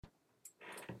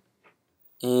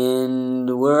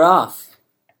And we're off.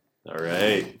 All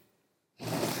right.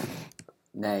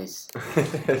 Nice.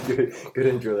 Good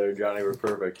intro there, Johnny. We're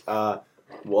perfect.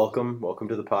 Welcome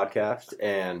to the podcast.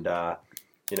 And,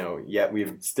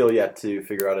 we've still yet to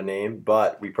figure out a name,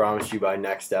 but we promised you by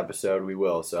next episode we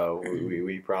will. So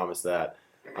we promise that.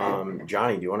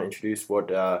 Johnny, do you want to introduce what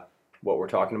we're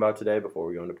talking about today before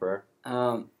we go into prayer?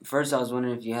 First, I was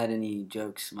wondering if you had any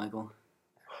jokes, Michael.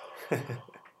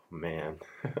 Man.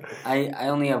 I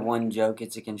only have one joke.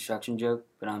 It's a construction joke,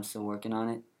 but I'm still working on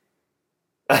it.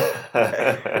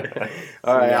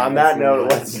 All right, on that note,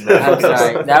 let's... I'm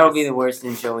sorry. That'll be the worst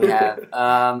intro we have.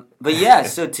 But yeah,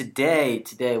 so today,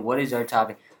 what is our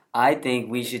topic? I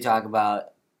think we should talk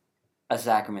about a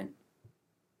sacrament.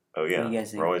 Oh, yeah. What do you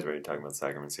guys think? We're always ready to talk about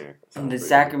sacraments here. The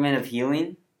Sacrament of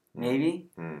Healing, maybe?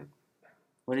 Mm.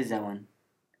 What is that one?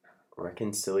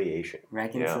 Reconciliation.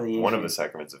 Reconciliation. Yeah, one of the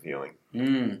sacraments of healing.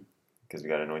 Mm. Because we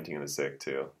got anointing of the sick,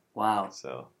 too. Wow.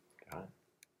 So,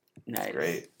 Nice.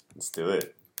 Great. Let's do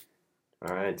it.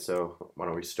 All right, so why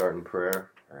don't we start in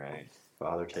prayer? All right.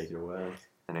 Father, take it away. In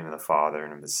the name of the Father,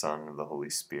 and of the Son, and of the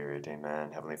Holy Spirit.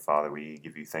 Amen. Heavenly Father, we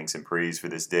give you thanks and praise for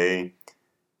this day.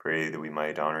 Pray that we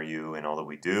might honor you in all that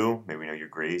we do. May we know your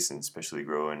grace and especially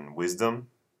grow in wisdom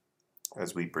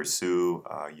as we pursue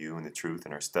you and the truth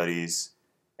in our studies,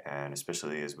 and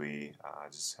especially as we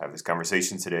just have this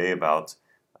conversation today about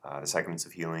the sacraments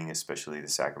of healing, especially the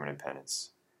sacrament of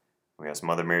penance. We ask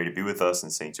Mother Mary to be with us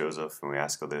and St. Joseph, and we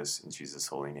ask all this in Jesus'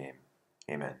 holy name.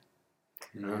 Amen.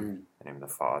 Amen. In the name of the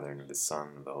Father, and of the Son,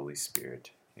 and of the Holy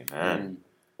Spirit. Amen.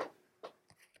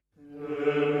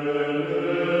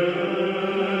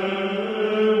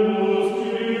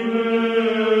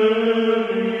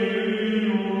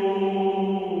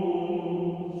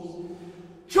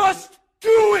 Just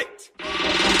do it!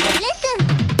 Listen!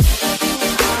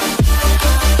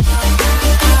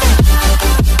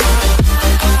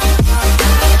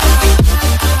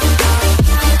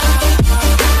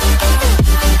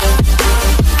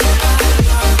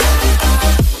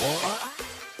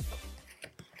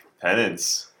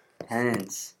 Penance.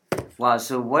 Penance. Wow,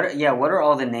 so what are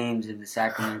all the names of the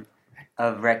Sacrament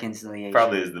of Reconciliation?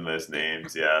 Probably is the most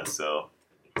names, yeah. So,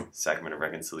 Sacrament of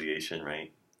Reconciliation,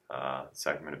 right?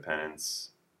 Sacrament of Penance,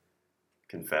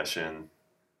 Confession.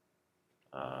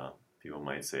 People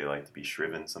might say like to be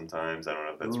shriven sometimes. I don't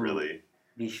know if that's really...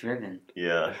 Be shriven.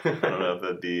 Yeah. I don't know if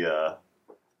that'd be,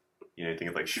 you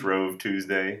think of like Shrove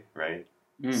Tuesday, right?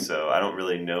 Mm. So, I don't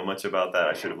really know much about that.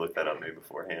 I should have looked that up maybe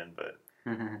beforehand, but...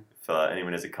 If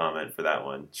anyone has a comment for that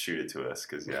one, shoot it to us,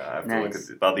 because, I have to look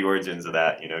about the origins of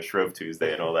that, Shrove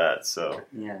Tuesday and all that, so.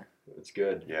 Yeah. That's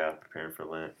good. Yeah, preparing for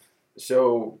Lent.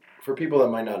 So, for people that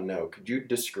might not know, could you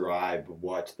describe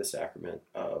what the Sacrament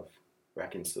of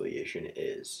Reconciliation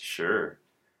is? Sure,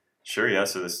 yeah,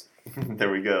 so this,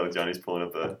 there we go, Johnny's pulling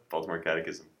up the Baltimore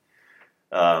Catechism.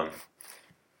 The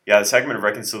Sacrament of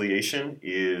Reconciliation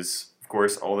is, of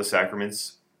course, all the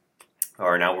sacraments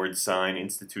are an outward sign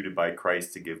instituted by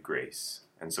Christ to give grace.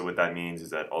 And so what that means is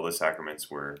that all the sacraments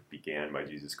began by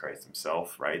Jesus Christ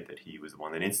himself, right? That he was the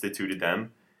one that instituted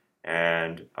them.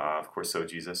 And, of course, so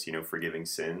Jesus, forgiving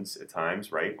sins at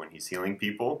times, right? When he's healing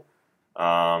people.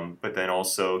 But then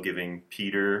also giving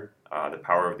Peter the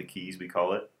power of the keys, we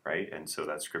call it, right? And so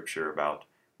that scripture about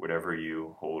whatever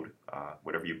you hold,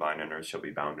 whatever you bind on earth shall be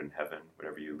bound in heaven.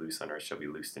 Whatever you loose on earth shall be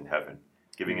loosed in heaven.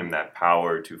 Giving him that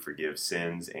power to forgive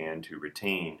sins and to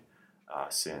retain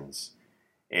sins.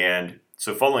 And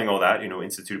so following all that,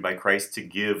 instituted by Christ to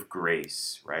give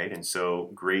grace, right? And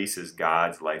so grace is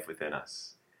God's life within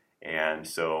us. And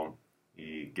so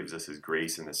he gives us his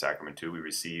grace in the sacrament too. We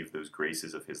receive those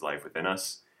graces of his life within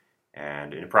us.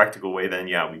 And in a practical way then,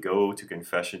 we go to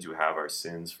confession to have our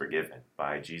sins forgiven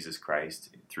by Jesus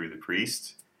Christ through the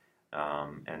priest.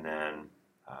 And then...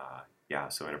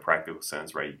 so in a practical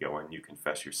sense, right, you go and you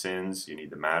confess your sins. You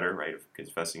need the matter, right, of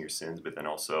confessing your sins, but then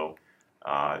also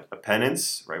a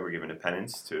penance, right? We're given a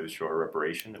penance to show our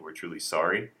reparation, that we're truly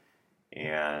sorry,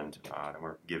 and then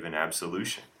we're given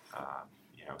absolution,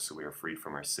 so we are freed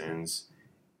from our sins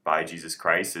by Jesus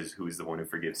Christ, who is the one who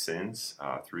forgives sins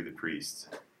through the priest.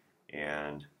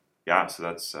 And so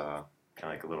that's kind of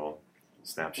like a little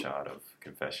snapshot of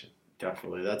confession.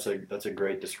 Definitely, that's a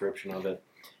great description of it,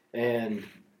 and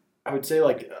I would say,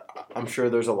 I'm sure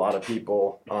there's a lot of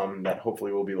people that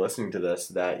hopefully will be listening to this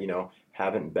that,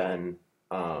 haven't been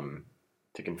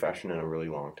to confession in a really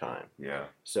long time. Yeah.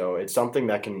 So it's something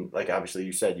that can, obviously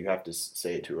you said you have to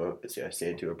say it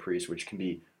to a priest, which can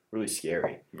be really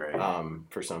scary, right.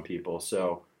 For some people.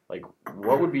 So,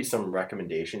 what would be some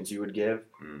recommendations you would give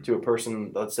to a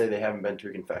person, let's say they haven't been to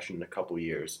a confession in a couple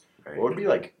years. Right. What would be,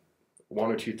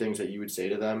 one or two things that you would say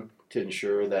to them to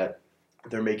ensure that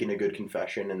they're making a good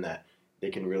confession and that they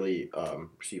can really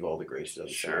receive all the graces of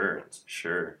the sacraments?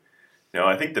 Sure. No,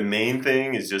 I think the main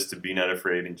thing is just to be not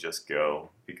afraid and just go,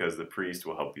 because the priest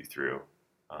will help you through.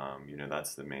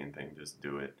 That's the main thing. Just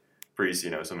do it. Priest,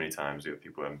 so many times we have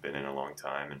people who haven't been in a long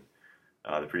time, and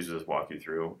the priest will just walk you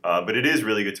through. But it is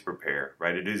really good to prepare,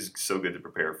 right? It is so good to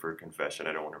prepare for confession.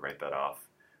 I don't want to write that off.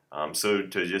 So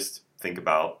to just think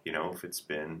about, if it's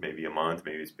been maybe a month,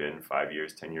 maybe it's been 5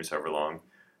 years, 10 years, however long,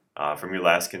 from your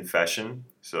last confession.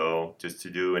 So just to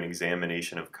do an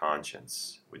examination of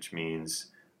conscience, which means,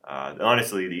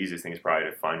 honestly, the easiest thing is probably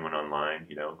to find one online.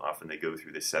 Often they go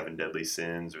through the 7 deadly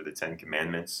sins or the 10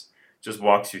 commandments. Just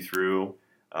walks you through.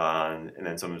 And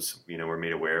then sometimes, we're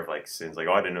made aware of like sins, like,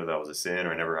 oh, I didn't know that was a sin,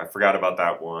 or I forgot about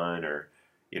that one, or,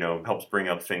 helps bring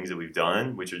up things that we've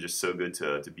done, which are just so good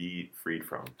to be freed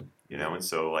from, and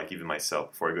so like even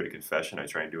myself, before I go to confession, I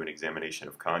try and do an examination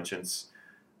of conscience,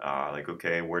 like,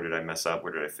 okay, where did I mess up?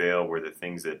 Where did I fail? Where are the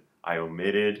things that I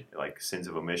omitted, like sins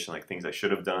of omission, like things I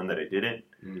should have done that I didn't.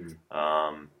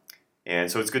 And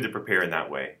so it's good to prepare in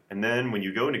that way. And then when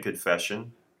you go into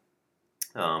confession,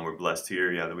 we're blessed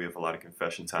here, that we have a lot of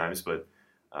confession times, but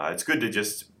it's good to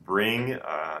just bring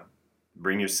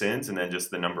your sins and then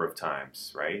just the number of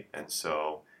times, right? And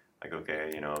so, like,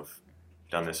 okay, I've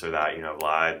done this or that, I've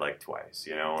lied like twice,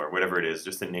 or whatever it is,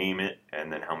 just to name it,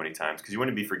 and then how many times, because you want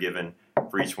to be forgiven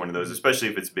for each one of those, especially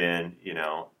if it's been,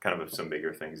 kind of some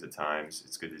bigger things at times.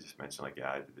 It's good to just mention, like,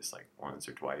 I did this like once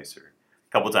or twice or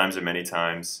a couple times or many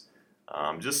times.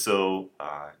 Just so,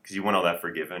 because you want all that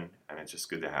forgiven, and it's just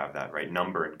good to have that, right?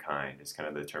 Number and kind is kind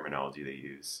of the terminology they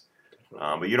use.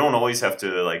 But you don't always have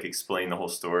to, like, explain the whole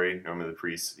story. Normally the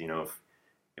priest,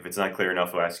 if it's not clear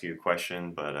enough, he'll ask you a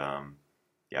question. But,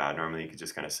 normally you could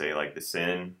just kind of say, like, the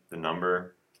sin, the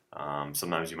number.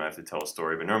 Sometimes you might have to tell a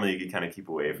story, but normally you could kind of keep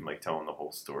away from, like, telling the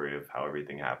whole story of how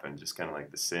everything happened. Just kind of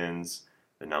like the sins,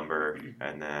 the number,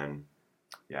 and then...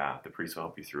 the priest will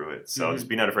help you through it. So just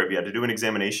be not afraid. To do an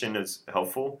examination is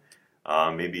helpful.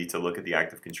 Maybe to look at the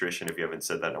act of contrition if you haven't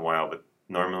said that in a while. But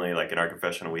normally, like in our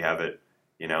confessional, we have it,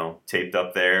 taped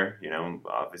up there.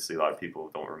 Obviously a lot of people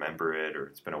don't remember it or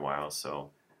it's been a while. So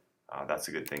that's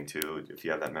a good thing too. If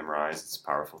you have that memorized, it's a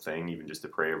powerful thing, even just to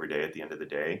pray every day at the end of the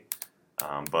day.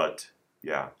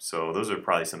 So those are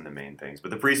probably some of the main things.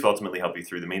 But the priest will ultimately help you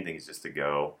through. The main thing is just to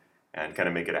go and kind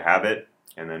of make it a habit.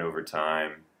 And then over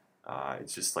time,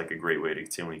 it's just like a great way to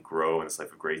continually grow in this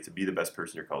life of grace, to be the best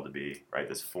person you're called to be, right?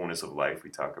 This fullness of life we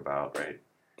talk about, right?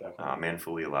 Man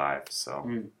fully alive. So,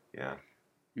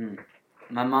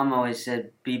 My mom always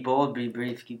said, be bold, be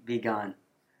brief, be gone.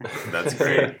 That's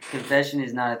great. Confession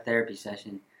is not a therapy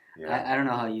session. Yeah. I don't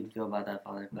know how you feel about that,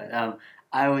 Father, but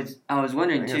I was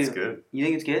wondering too. It's good. You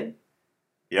think it's good?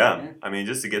 Yeah. I mean,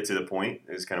 just to get to the point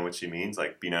is kind of what she means.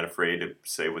 Like, be not afraid to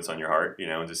say what's on your heart,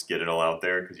 just get it all out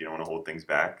there because you don't want to hold things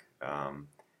back.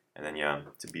 And then,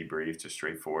 to be brief, just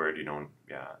straightforward, and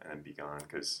then be gone.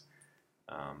 Because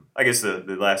I guess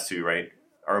the last two, right,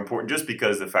 are important just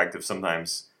because the fact of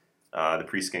sometimes the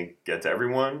priest can get to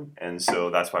everyone. And so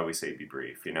that's why we say be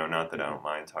brief. Not that I don't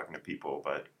mind talking to people,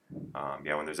 but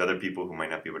when there's other people who might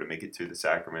not be able to make it to the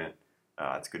sacrament,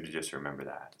 it's good to just remember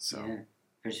that. So. Yeah,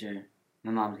 for sure.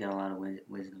 My mom's got a lot of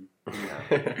wisdom.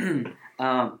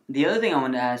 Yeah. The other thing I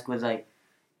wanted to ask was, like,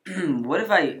 what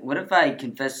if I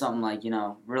confess something, like,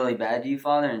 really bad to you,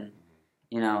 Father, and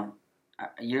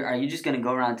are you just gonna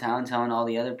go around town telling all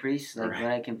the other priests, like,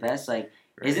 what I confess? Like,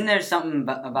 isn't there something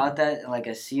about that, like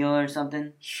a seal or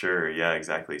something? Sure. Yeah.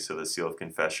 Exactly. So the seal of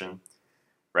confession,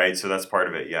 right? So that's part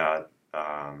of it. Yeah.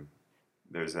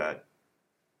 There's that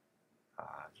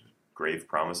grave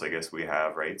promise, I guess, we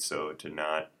have, right? So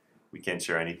we can't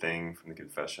share anything from the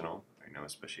confessional,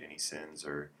 especially any sins,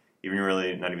 or even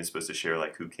really not even supposed to share,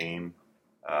 like, who came.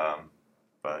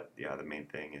 But the main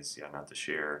thing is, not to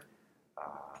share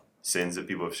sins that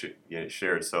people have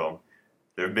shared. So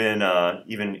there have been,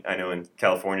 even, I know in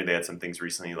California, they had some things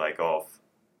recently, like, if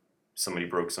somebody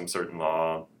broke some certain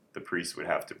law, the priest would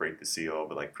have to break the seal,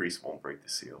 but, like, priests won't break the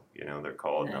seal. They're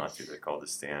called not to. They're called to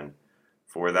stand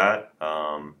for that.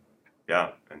 And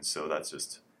so that's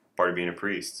just part of being a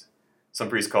priest. Some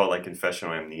priests call it, like,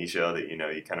 confessional amnesia, that,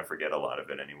 you kind of forget a lot of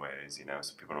it anyways,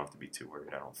 so people don't have to be too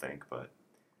worried, I don't think. But,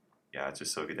 it's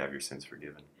just so good to have your sins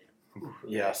forgiven.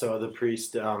 Yeah, so the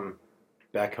priest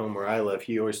back home where I live,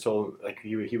 he always told, like,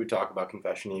 he would talk about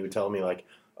confession. He would tell me, like,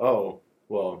 oh,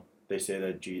 well, they say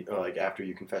that, like, after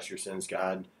you confess your sins,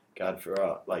 God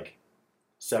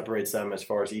separates them as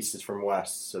far as east is from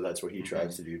west. So that's what he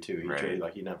tries to do, too.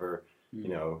 He never,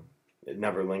 it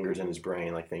never lingers in his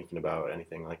brain, like, thinking about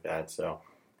anything like that. So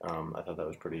I thought that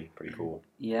was pretty cool.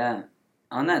 Yeah.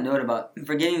 On that note about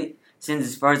forgetting sins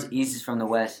as far as the east is from the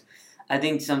west, I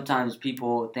think sometimes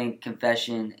people think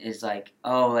confession is like,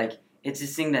 oh, like it's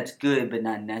this thing that's good but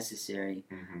not necessary.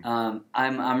 Mm-hmm.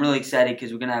 I'm really excited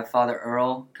because we're gonna have Father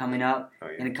Earl coming up Oh,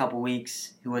 yeah. in a couple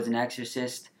weeks, who was an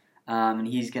exorcist, and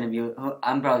he's gonna be.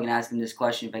 I'm probably gonna ask him this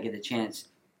question if I get the chance.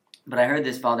 But I heard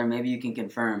this, Father. Maybe you can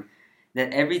confirm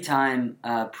that every time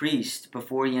a priest,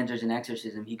 before he enters an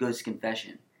exorcism, he goes to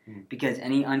confession, because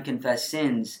any unconfessed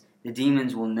sins, the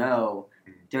demons will know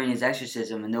during his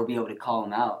exorcism, and they'll be able to call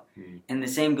him out. And the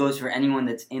same goes for anyone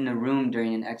that's in the room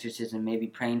during an exorcism, maybe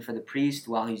praying for the priest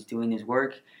while he's doing his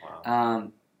work.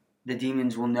 Wow. The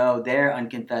demons will know their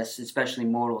unconfessed, especially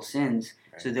mortal sins,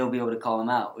 Right. so they'll be able to call him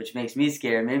out, which makes me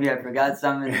scared. Maybe I forgot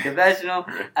something in the confessional.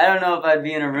 I don't know if I'd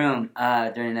be in a room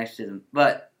during an exorcism.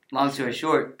 But long story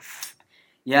short,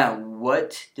 yeah,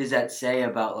 what does that say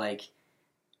about like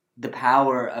the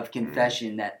power of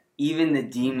confession, that even the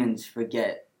demons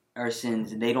forget our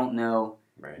sins and they don't know?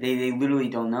 Right. They literally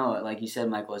don't know it. Like you said,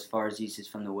 Michael, as far as east is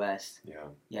from the west. Yeah.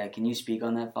 Yeah, can you speak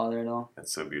on that, Father, at all?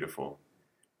 That's so beautiful.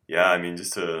 Yeah, I mean,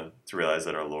 just to realize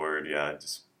that our Lord,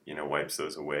 just wipes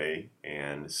those away,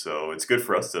 and so it's good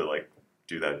for us to like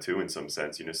do that too in some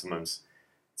sense. Sometimes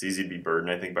it's easy to be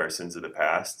burdened, I think, by our sins of the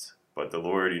past, but the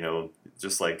Lord,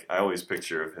 just like I always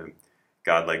picture of Him,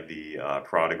 God like the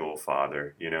prodigal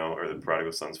father, or the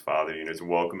prodigal son's father, is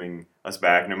welcoming us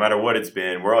back no matter what it's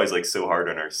been. We're always like so hard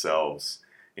on ourselves,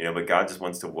 but God just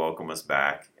wants to welcome us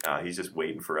back. He's just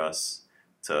waiting for us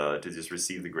to just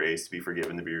receive the grace, to be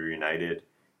forgiven, to be reunited.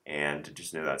 And to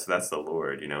just know that. So that's the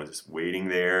Lord, just waiting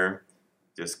there,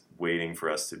 just waiting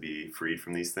for us to be freed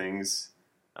from these things.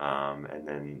 And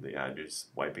then, just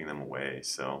wiping them away.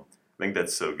 So I think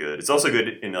that's so good. It's also good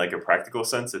in like a practical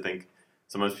sense. I think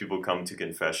sometimes people come to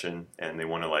confession and they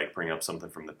want to like bring up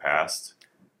something from the past,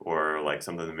 or like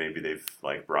something that maybe they've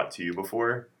like brought to you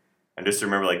before. And just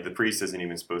remember, like, the priest isn't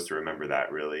even supposed to remember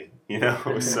that, really,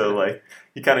 So, like,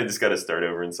 you kind of just got to start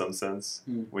over in some sense,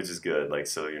 which is good. Like,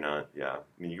 so you're not, I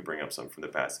mean, you can bring up something from the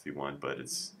past if you want, but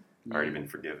it's already been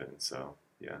forgiven. So,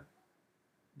 yeah.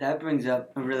 That brings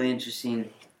up a really interesting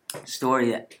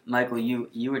story that, Michael,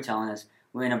 you were telling us.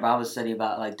 We're in a Bible study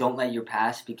about, like, don't let your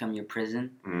past become your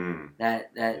prison.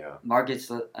 That Marcus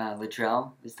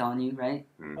Luttrell is telling you, right?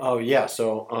 Oh, yeah.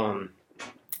 So,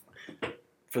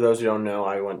 for those who don't know,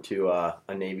 I went to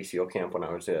a Navy SEAL camp when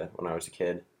I was a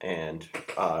kid, and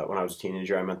when I was a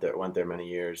teenager, I went there many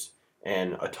years,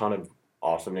 and a ton of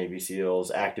awesome Navy SEALs,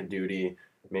 active duty,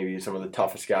 maybe some of the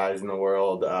toughest guys in the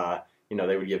world.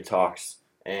 They would give talks,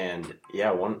 and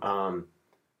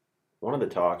one of the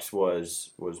talks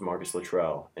was Marcus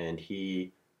Luttrell, and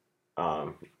he,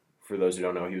 for those who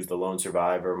don't know, he was the lone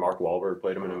survivor. Mark Wahlberg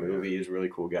played him in a movie. He was a really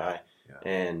cool guy,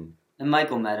 and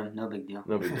Michael met him. No big deal.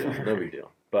 No big deal.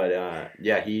 But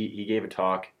he gave a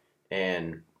talk,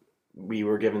 and we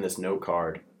were given this note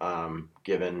card,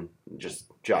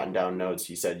 just jotting down notes.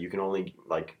 He said you can only,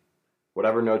 like,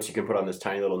 whatever notes you can put on this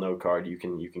tiny little note card, you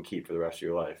can keep for the rest of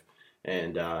your life.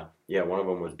 And one of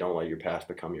them was don't let your past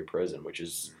become your prison, which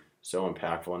is so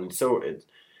impactful. And so it's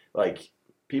like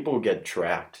people get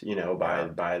trapped,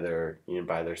 by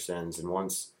their sins, and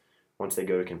once they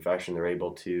go to confession, they're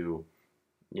able to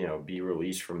be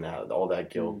released from that, all that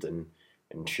guilt and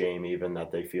shame even that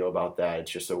they feel about that.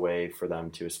 It's just a way for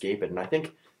them to escape it. And I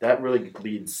think that really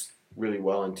leads really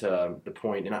well into the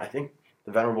point. And I think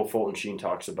the Venerable Fulton Sheen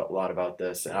talks a lot about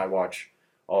this, and I watch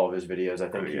all of his videos. I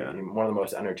think he's one of the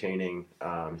most entertaining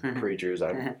preachers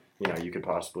you could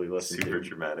possibly listen to. Super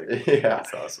dramatic. Yeah.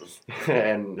 That's awesome.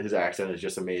 And his accent is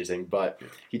just amazing. But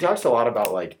he talks a lot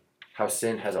about like how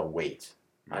sin has a weight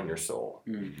on your soul,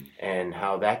 and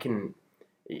how that can.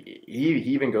 He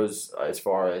even goes as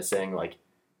far as saying, like,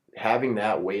 having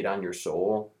that weight on your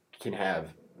soul can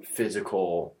have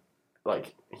physical,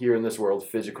 like, here in this world,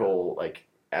 physical, like,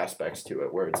 aspects to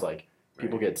it, where it's like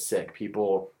people get sick,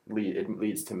 it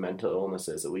leads to mental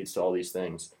illnesses, it leads to all these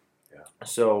things. Yeah.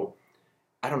 So,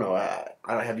 I don't know,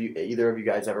 have either of you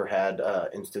guys ever had an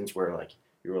instance where, like,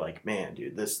 you were like, man,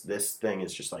 dude, this thing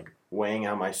is just, like, weighing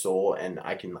on my soul, and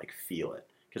I can, like, feel it?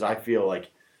 Because I feel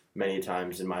like many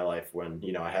times in my life when,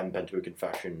 I haven't been to a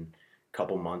confession a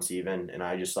couple months even, and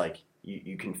I just, like,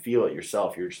 you can feel it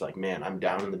yourself. You're just like, man, I'm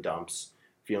down in the dumps,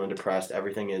 feeling depressed.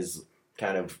 Everything is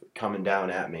kind of coming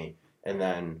down at me. And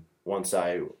then once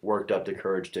I worked up the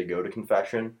courage to go to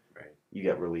confession, you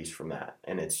get released from that.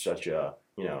 And it's such a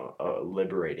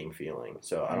liberating feeling.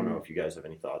 So I don't know if you guys have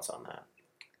any thoughts on that.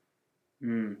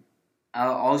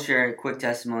 I'll share a quick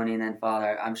testimony, and then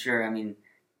Father, I'm sure,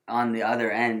 on the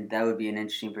other end, that would be an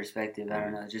interesting perspective. I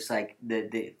don't know, just like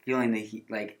the feeling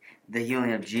the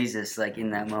healing of Jesus, like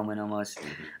in that moment almost.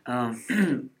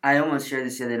 I almost shared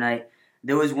this the other night.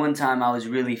 There was one time I was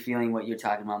really feeling what you're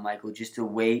talking about, Michael, just the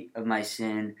weight of my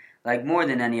sin, like more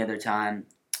than any other time.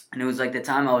 And it was like the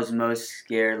time I was most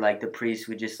scared, like the priest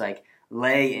would just like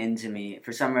lay into me.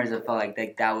 For some reason, I felt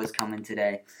like that was coming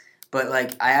today. But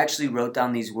like I actually wrote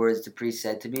down these words the priest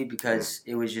said to me because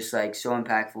it was just like so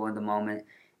impactful in the moment,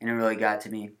 and it really got to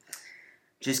me.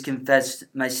 Just confessed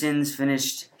my sins,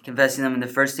 finished confessing them, and the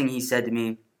first thing he said to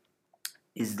me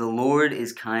is, "The Lord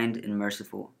is kind and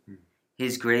merciful.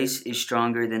 His grace is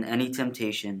stronger than any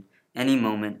temptation, any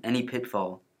moment, any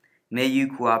pitfall. May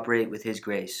you cooperate with His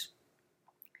grace."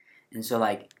 And so,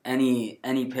 like, any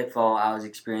pitfall I was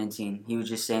experiencing, he was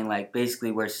just saying, like,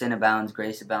 basically where sin abounds,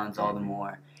 grace abounds all the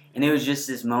more. And it was just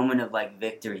this moment of, like,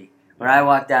 victory. Where I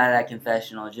walked out of that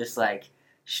confessional just, like,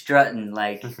 strutting,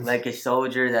 like a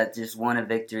soldier that just won a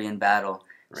victory in battle.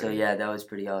 Right. So, yeah, that was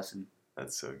pretty awesome.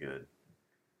 That's so good.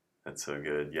 That's so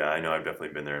good. Yeah, I know I've definitely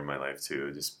been there in my life,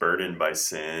 too. Just burdened by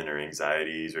sin or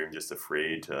anxieties or even just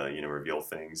afraid to, reveal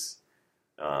things.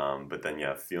 But then,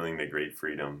 yeah, feeling the great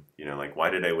freedom, like, why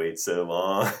did I wait so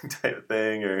long type of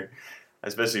thing? Or I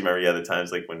especially remember, the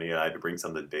times like when I had to bring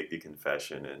something big to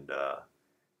confession and,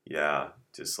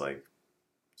 just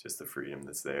the freedom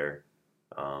that's there.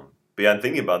 But yeah, I'm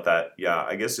thinking about that. Yeah,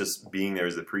 I guess just being there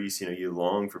as a priest, you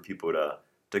long for people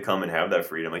to come and have that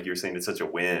freedom. Like you were saying, it's such a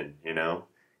win, and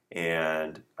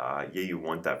you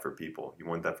want that for people. You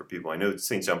want that for people. I know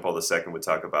St. John Paul II would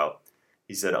talk about,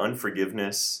 he said,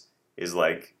 unforgiveness is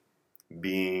like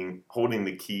holding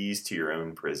the keys to your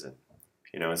own prison,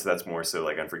 and so that's more so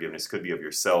like unforgiveness could be of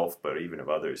yourself, but even of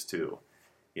others too,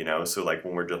 so like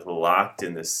when we're just locked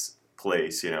in this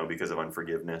place, because of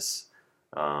unforgiveness,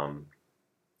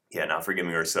 not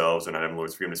forgiving ourselves or not having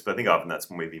Lord's forgiveness, but I think often that's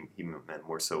maybe he meant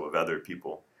more so of other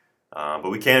people,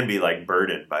 but we can be like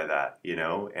burdened by that,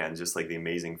 and just like the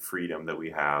amazing freedom that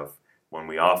we have when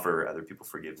we offer other people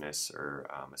forgiveness, or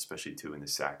especially too in the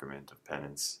sacrament of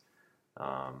penance.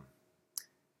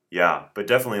 But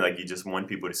definitely like you just want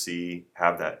people to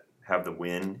have the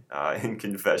win in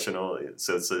confessional.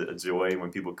 So it's a joy when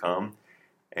people come,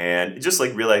 and just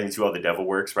like realizing too how the devil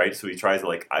works, right? So he tries to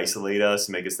like isolate us,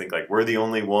 make us think like we're the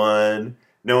only one,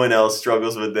 no one else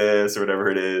struggles with this or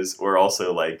whatever it is, or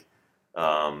also like,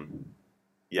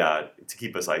 to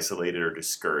keep us isolated or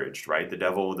discouraged, right? The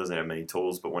devil doesn't have many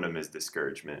tools, but one of them is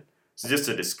discouragement. So just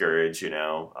to discourage,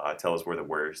 tell us we're the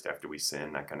worst after we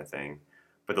sin, that kind of thing.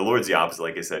 But the Lord's the opposite.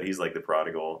 Like I said, He's like the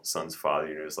prodigal son's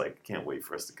father. Just like, can't wait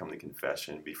for us to come to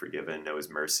confession, be forgiven, know His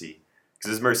mercy.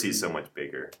 Because His mercy is so much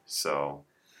bigger. So,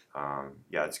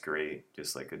 it's great.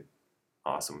 Just like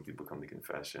awesome when people come to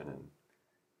confession. And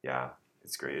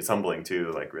it's great. It's humbling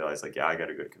too, like realize like, I got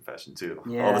to go to confession too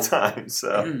all the time.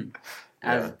 So,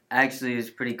 Actually, it was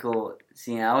pretty cool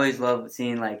seeing. I always love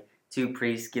seeing like two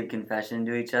priests give confession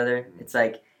to each other. It's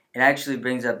like, it actually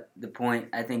brings up the point,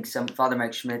 I think Father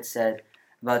Mike Schmidt said,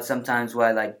 about sometimes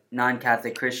why like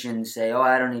non-Catholic Christians say, "Oh,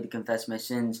 I don't need to confess my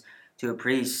sins to a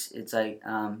priest." It's like,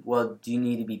 well, do you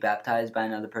need to be baptized by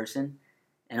another person?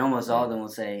 And almost all of them will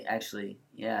say, "Actually,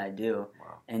 yeah, I do."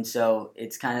 Wow. And so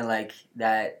it's kind of like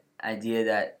that idea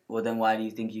that, well, then why do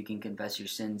you think you can confess your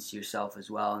sins to yourself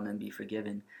as well and then be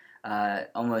forgiven?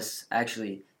 Almost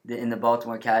actually, in the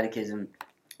Baltimore Catechism,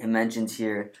 it mentions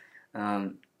here,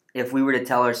 if we were to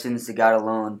tell our sins to God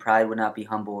alone, pride would not be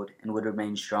humbled and would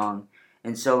remain strong.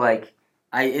 And so, like,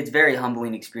 it's very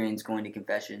humbling experience going to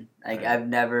confession. Like, I've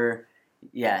never,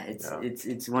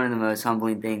 it's one of the most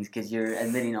humbling things because you're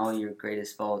admitting all your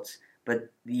greatest faults. But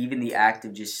even the act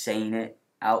of just saying it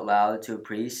out loud to a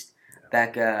priest,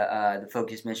 Becca, the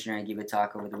Focus missionary, gave a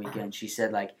talk over the weekend. She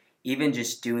said, like, even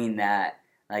just doing that,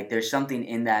 like, there's something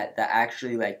in that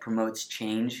actually, like, promotes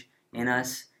change in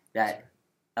us that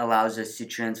allows us to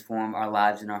transform our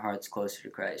lives and our hearts closer to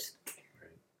Christ.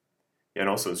 Yeah, and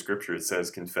also in Scripture it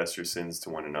says, confess your sins to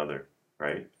one another,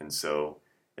 right? And so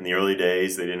in the early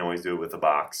days, they didn't always do it with a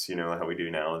box, how we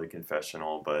do now, the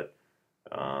confessional, but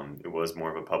it was more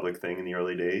of a public thing in the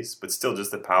early days. But still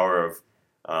just the power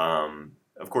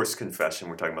of course, confession,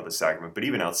 we're talking about the sacrament, but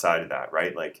even outside of that,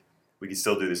 right? Like, we can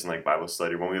still do this in like Bible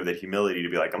study when we have that humility to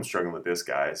be like, I'm struggling with this,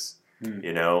 guys.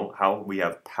 How we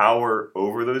have power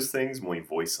over those things when we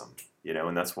voice them,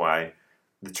 and that's why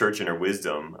the church in her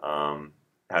wisdom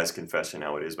has confession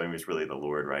how it is, but I mean, it's really the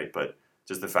Lord, right? But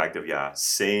just the fact of,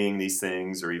 saying these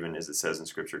things, or even as it says in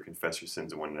Scripture, confess your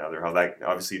sins to one another, how that,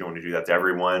 obviously you don't want to do that to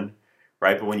everyone,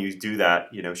 right? But when you do that,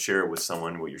 share it with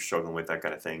someone, what you're struggling with, that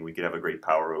kind of thing, we could have a great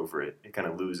power over it. It kind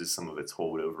of loses some of its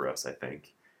hold over us, I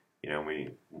think. we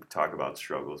talk about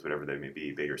struggles, whatever they may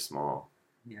be, big or small.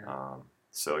 Yeah.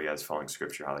 So yeah, it's following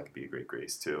scripture, how that could be a great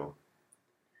grace too.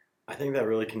 I think that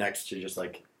really connects to just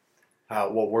like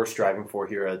what we're striving for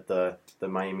here at the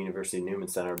Miami University Newman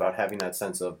Center about having that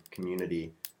sense of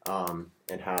community,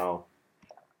 and how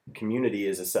community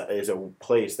is a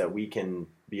place that we can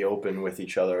be open with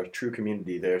each other. A true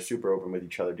community, they're super open with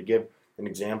each other. To give an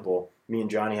example, me and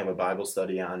Johnny have a Bible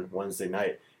study on Wednesday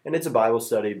night, and it's a Bible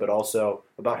study, but also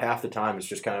about half the time it's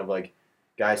just kind of like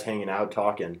guys hanging out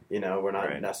talking. We're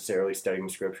not necessarily studying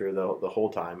scripture the whole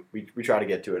time. We try to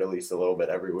get to it at least a little bit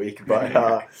every week,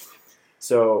 but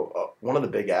so one of the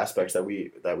big aspects that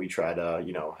we try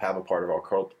to have a part of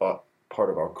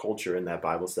our culture in that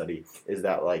Bible study is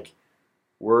that like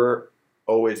we're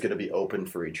always going to be open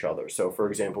for each other. So for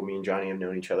example, me and Johnny have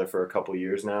known each other for a couple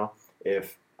years now.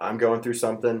 If I'm going through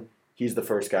something, he's the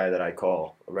first guy that I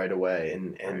call right away,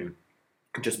 and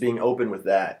just being open with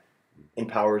that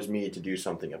empowers me to do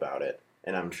something about it.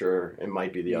 And I'm sure it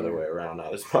might be the other way around,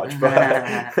 not as much.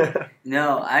 But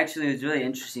No, actually, it was really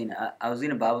interesting. I was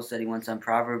in a Bible study once on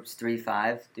Proverbs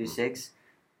 3:5-6.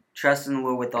 Trust in the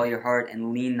Lord with all your heart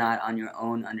and lean not on your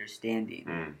own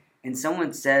understanding. And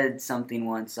someone said something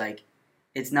once like,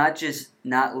 it's not just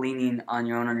not leaning on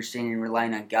your own understanding and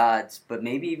relying on God's, but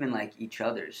maybe even like each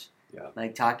other's. Yeah.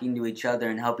 Like talking to each other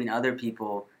and helping other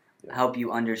people help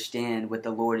you understand what the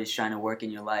Lord is trying to work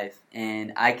in your life.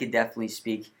 And I could definitely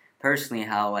speak personally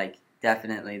how like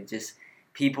definitely just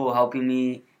people helping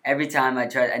me every time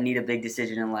I need a big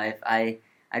decision in life. I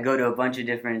go to a bunch of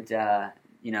different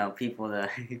people to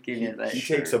give me advice. He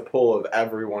takes a pull of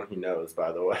everyone he knows,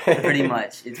 by the way. Pretty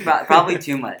much. It's probably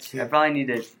too much. I probably need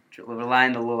to rely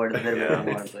on the Lord a bit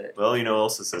more. But Well, it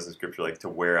also says in scripture like to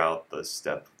wear out the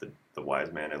step of the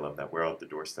wise man. I love that. Wear out the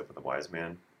doorstep of the wise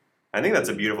man. I think that's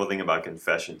a beautiful thing about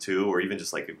confession too, or even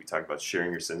just like if we talk about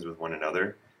sharing your sins with one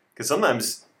another. Because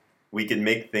sometimes we can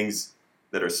make things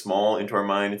that are small into our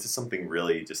mind into something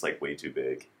really just like way too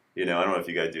big. I don't know if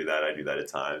you guys do that. I do that at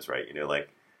times, right?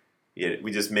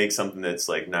 We just make something that's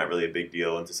like not really a big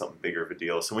deal into something bigger of a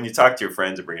deal. So when you talk to your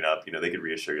friends and bring it up, they could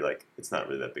reassure you like it's not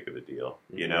really that big of a deal,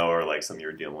 or like something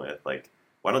you're dealing with. Like,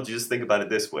 why don't you just think about it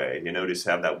this way? Just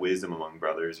have that wisdom among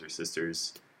brothers or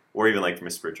sisters, or even like from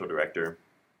a spiritual director,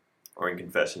 or in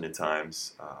confession at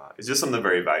times. It's just something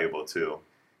very valuable too.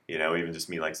 Even just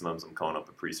me, like sometimes I'm calling up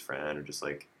a priest friend or just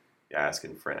like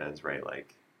asking friends, right?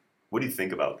 Like, what do you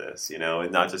think about this?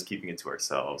 And not just keeping it to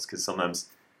ourselves, because sometimes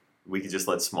we could just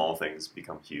let small things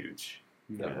become huge,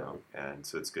 and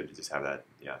so it's good to just have that,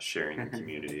 sharing in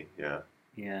community,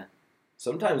 Yeah.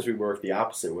 Sometimes we work the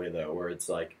opposite way, though, where it's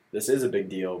like, this is a big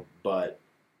deal, but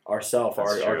our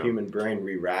human brain,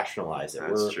 we rationalize it.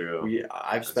 That's true.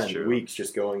 I've spent weeks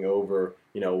just going over,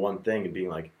 one thing and being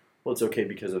like, well, it's okay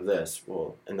because of this.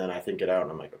 Well, and then I think it out,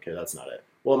 and I'm like, okay, that's not it.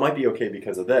 Well, it might be okay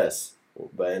because of this,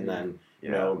 but and then,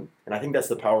 and I think that's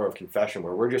the power of confession,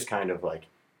 where we're just kind of like,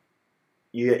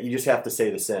 you just have to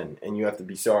say the sin, and you have to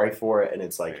be sorry for it, and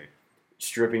it's like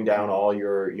stripping down all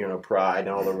your pride and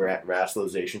all the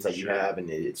rationalizations that you have, and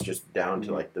it's just down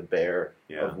to like the bare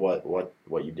of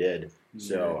what you did.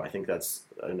 So I think that's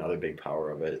another big power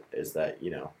of it, is that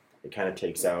it kind of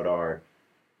takes out our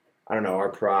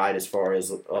pride as far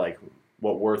as like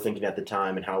what we're thinking at the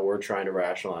time and how we're trying to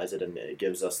rationalize it, and it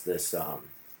gives us this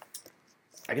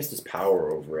this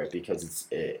power over it, because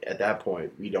at that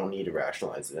point we don't need to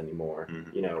rationalize it anymore.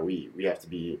 We have to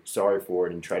be sorry for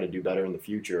it and try to do better in the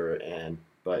future,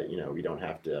 but we don't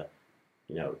have to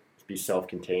be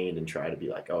self-contained and try to be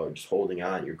like, oh, just holding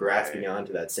on, you're grasping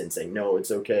onto that sin, saying no,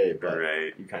 it's okay, but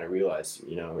you kind of realize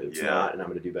it's not, and I'm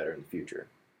going to do better in the future.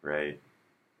 Right.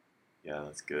 Yeah,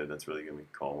 that's good. That's really good. We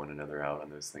call one another out on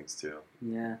those things too.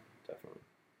 Yeah, definitely.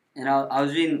 And I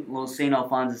was reading little St.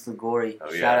 Alphonsus Liguori.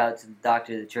 Shout out to the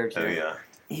doctor of the church. Oh, yeah.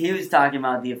 He was talking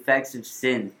about the effects of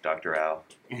sin. Dr. Al.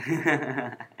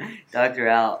 Dr.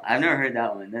 Al. I've never heard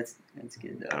that one. That's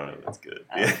good, though. I don't know if that's good.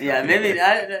 Yeah, maybe.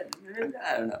 I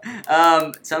don't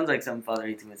know. Sounds like something Father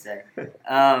Ethan would say.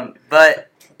 But,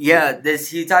 yeah,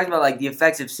 he talked about, like, the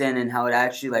effects of sin and how it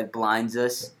actually, like, blinds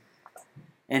us.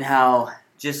 And how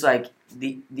just, like,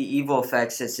 the evil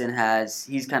effects that sin has,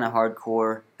 he's kind of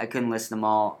hardcore. I couldn't list them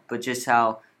all, but just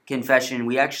how confession,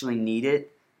 we actually need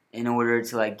it in order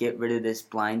to like get rid of this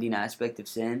blinding aspect of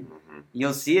sin.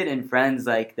 You'll see it in friends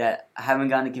like that haven't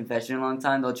gone to confession in a long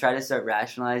time. They'll try to start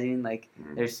rationalizing like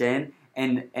their sin,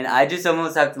 and I just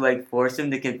almost have to like force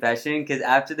them to confession, because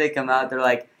after they come out, they're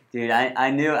like, dude,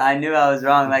 I knew I was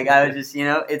wrong. Like I was just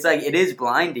it's like it is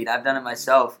blinding. I've done it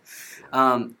myself.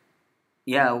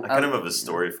 Yeah, I kind of have a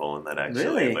story full in that, actually,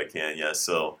 really? If I can. Yeah,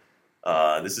 so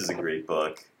this is a great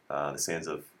book, The Sands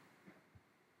of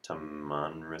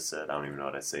Tamanrasset. I don't even know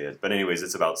how to say it. But anyways,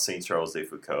 it's about Saint Charles de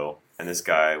Foucault. And this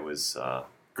guy was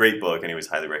great book, and he was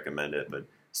highly recommended. But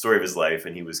story of his life,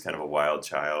 and he was kind of a wild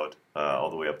child all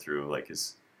the way up through like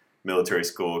his military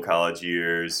school, college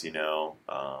years,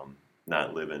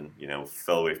 not living,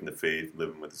 fell away from the faith,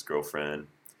 living with his girlfriend,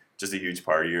 just a huge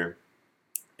partier.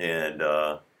 And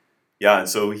and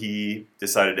so he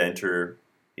decided to enter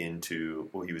into,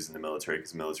 he was in the military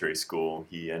because military school.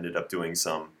 He ended up doing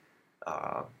some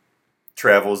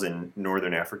travels in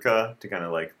northern Africa to kind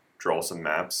of like draw some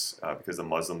maps because the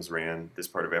Muslims ran this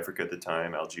part of Africa at the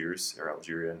time,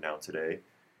 Algeria now today.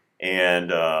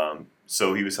 And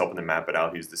so he was helping to map it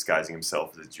out. He was disguising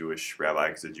himself as a Jewish rabbi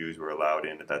because the Jews were allowed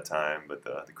in at that time, but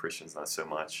the Christians not so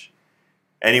much.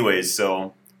 Anyways,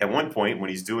 so at one point when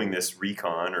he's doing this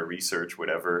recon or research,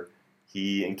 whatever,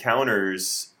 he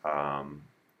encounters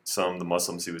some of the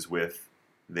Muslims he was with.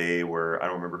 They were, I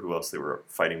don't remember who else they were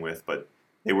fighting with, but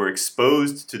they were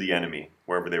exposed to the enemy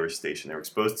wherever they were stationed. They were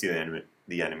exposed to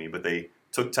the enemy, but they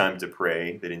took time to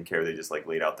pray. They didn't care. They just like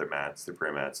laid out their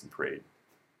prayer mats, and prayed.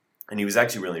 And he was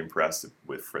actually really impressed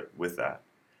with that.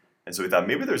 And so he thought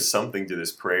maybe there's something to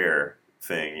this prayer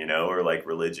thing, or like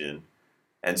religion.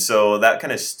 And so that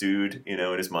kind of stewed, in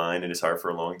his mind and his heart for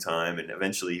a long time. And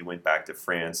eventually he went back to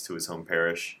France to his home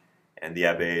parish. And the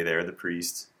abbé there, the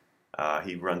priest,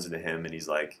 he runs into him and he's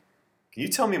like, "Can you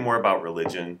tell me more about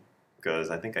religion? Because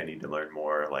I think I need to learn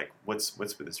more. Like, what's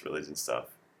with this religion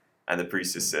stuff?" And the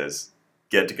priest just says,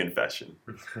 "Get to confession."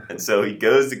 And so he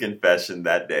goes to confession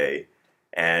that day.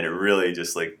 And it really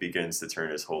just like begins to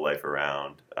turn his whole life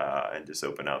around and just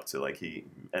open up to like he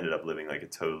ended up living like a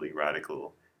totally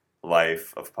radical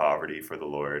life of poverty for the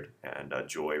Lord and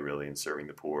joy really in serving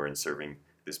the poor and serving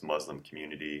this Muslim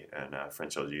community and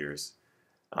French Algiers.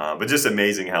 But just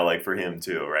amazing how like for him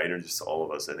too, right? Or just all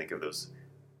of us, I think of those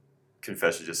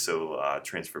confessions just so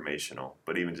transformational.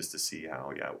 But even just to see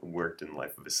how it worked in the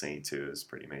life of a saint too is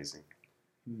pretty amazing.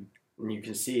 And you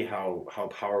can see how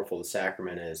powerful the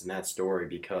sacrament is in that story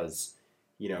because,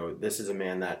 this is a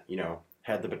man that,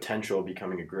 had the potential of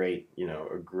becoming a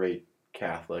great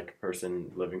Catholic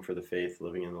person living for the faith,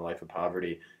 living in the life of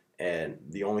poverty. And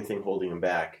the only thing holding him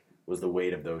back was the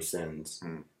weight of those sins.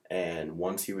 And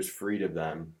once he was freed of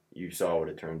them, you saw what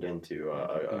it turned into,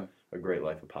 a great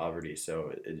life of poverty.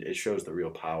 So it shows the real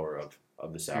power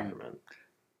of the sacrament.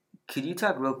 Could you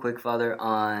talk real quick, Father,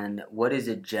 on what is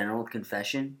a general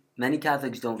confession? Many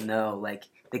Catholics don't know, like,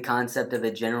 the concept of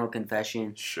a general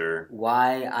confession. Sure.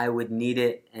 Why I would need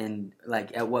it, and,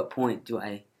 like, at what point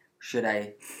could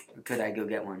I go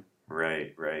get one?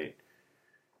 Right.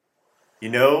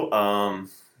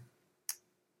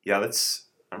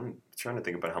 I'm trying to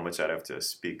think about how much I'd have to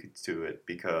speak to it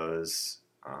because,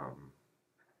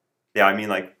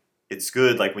 it's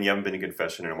good, like, when you haven't been to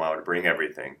confession in a while to bring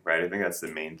everything, right? I think that's the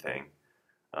main thing.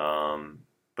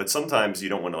 But sometimes you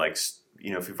don't want to, like,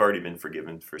 if you've already been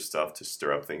forgiven for stuff, to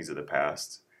stir up things of the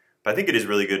past. But I think it is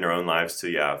really good in our own lives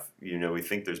to, we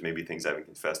think there's maybe things I haven't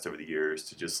confessed over the years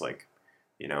to just, like,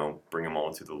 bring them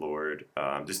all to the Lord.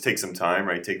 Just take some time,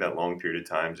 right? Take that long period of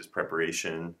time, just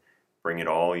preparation, bring it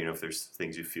all, if there's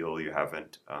things you feel you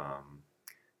haven't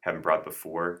brought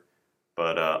before.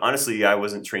 But honestly, I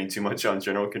wasn't trained too much on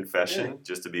general confession,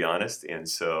 just to be honest. And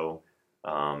so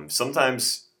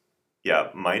sometimes,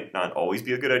 might not always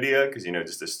be a good idea because,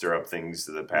 just to stir up things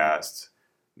to the past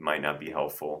might not be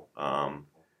helpful.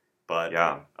 But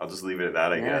I'll just leave it at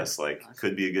that, I guess. Like,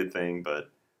 could be a good thing,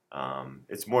 but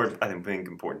it's more, I think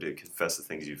important to confess the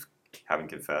things you haven't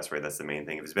confessed, right? That's the main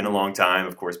thing. If it's been a long time,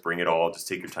 of course, bring it all. Just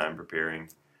take your time preparing,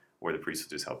 or the priest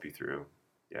will just help you through.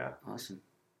 Yeah. Awesome.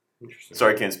 Interesting.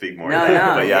 Sorry, I can't speak more. No,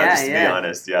 but just to be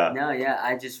honest, No,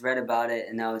 I just read about it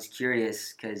and I was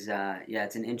curious because,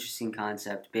 it's an interesting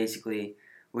concept. Basically,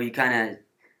 where you kind of,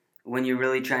 when you're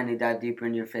really trying to dive deeper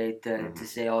in your faith, to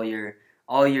say all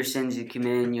your sins you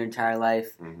committed in your entire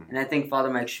life. And I think Father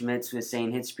Mike Schmitz was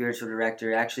saying, his spiritual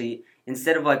director, actually,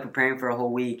 instead of like preparing for a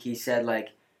whole week, he said like,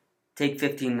 take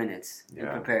 15 minutes and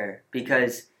prepare,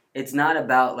 because it's not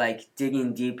about like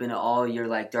digging deep into all your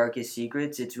like darkest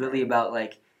secrets. It's really about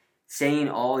like saying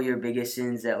all your biggest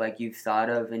sins that like you've thought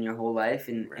of in your whole life,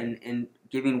 and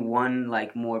giving one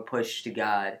like more push to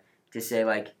God to say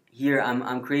like, here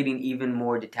I'm creating even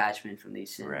more detachment from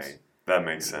these sins. Right. That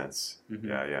makes sense.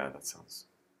 Yeah, that sounds.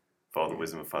 Follow the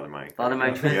wisdom of Father Mike. Father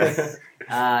Mike Schmitz.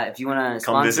 If you want to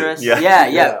sponsor us.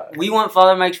 Yeah. We want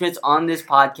Father Mike Schmitz on this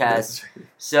podcast.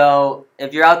 So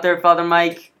if you're out there, Father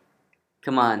Mike,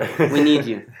 come on. We need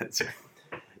you. That's right.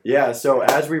 Yeah, so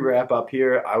as we wrap up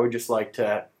here, I would just like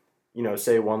to,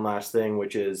 say one last thing,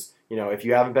 which is, if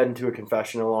you haven't been to a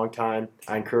confession in a long time,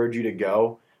 I encourage you to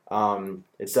go.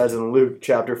 It says in Luke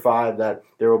chapter 5 that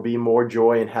there will be more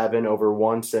joy in heaven over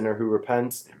one sinner who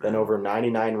repents than over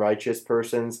 99 righteous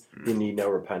persons who need no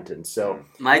repentance. So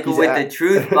Michael he's with the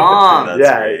truth bomb.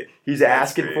 That's great. He's That's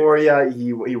asking great. for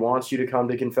you. He wants you to come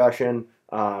to confession.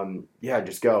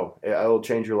 Just go. It will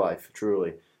change your life,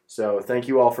 truly. So thank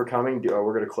you all for coming.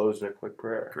 We're going to close in a quick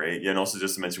prayer. Great. Yeah, and also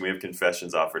just to mention, we have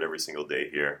confessions offered every single day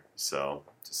here. So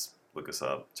just look us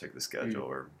up, check the schedule,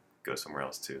 or go somewhere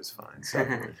else too. It's fine. So,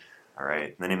 all right.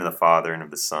 In the name of the Father, and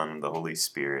of the Son, and of the Holy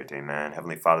Spirit. Amen.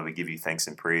 Heavenly Father, we give you thanks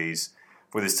and praise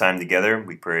for this time together.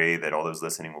 We pray that all those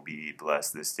listening will be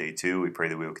blessed this day too. We pray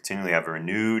that we will continually have a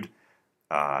renewed,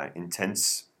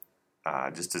 intense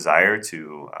just desire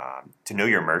to know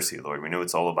your mercy, Lord. We know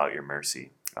it's all about your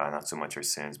mercy, not so much our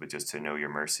sins, but just to know your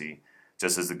mercy.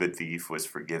 Just as the good thief was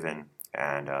forgiven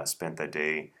and spent that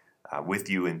day with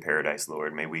you in paradise,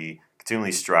 Lord, may we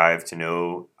continually strive to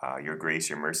know your grace,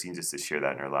 your mercy, and just to share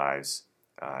that in our lives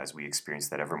as we experience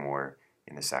that evermore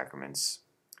in the sacraments.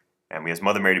 And we ask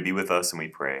Mother Mary to be with us, and we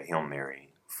pray, Hail Mary,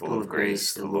 full of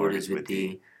grace, the Lord is with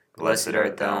thee. Blessed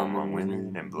art thou among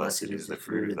women, and blessed is the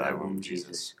fruit of thy womb,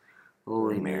 Jesus.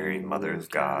 Holy Mary, Mother of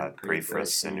God, pray for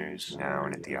us sinners, now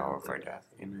and at the hour of our death.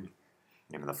 Amen. In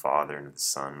the name of the Father, and of the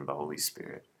Son, and of the Holy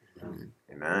Spirit.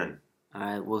 Amen. All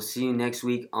right, we'll see you next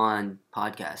week on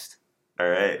podcast. All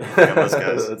right. God bless,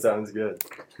 guys. That sounds good.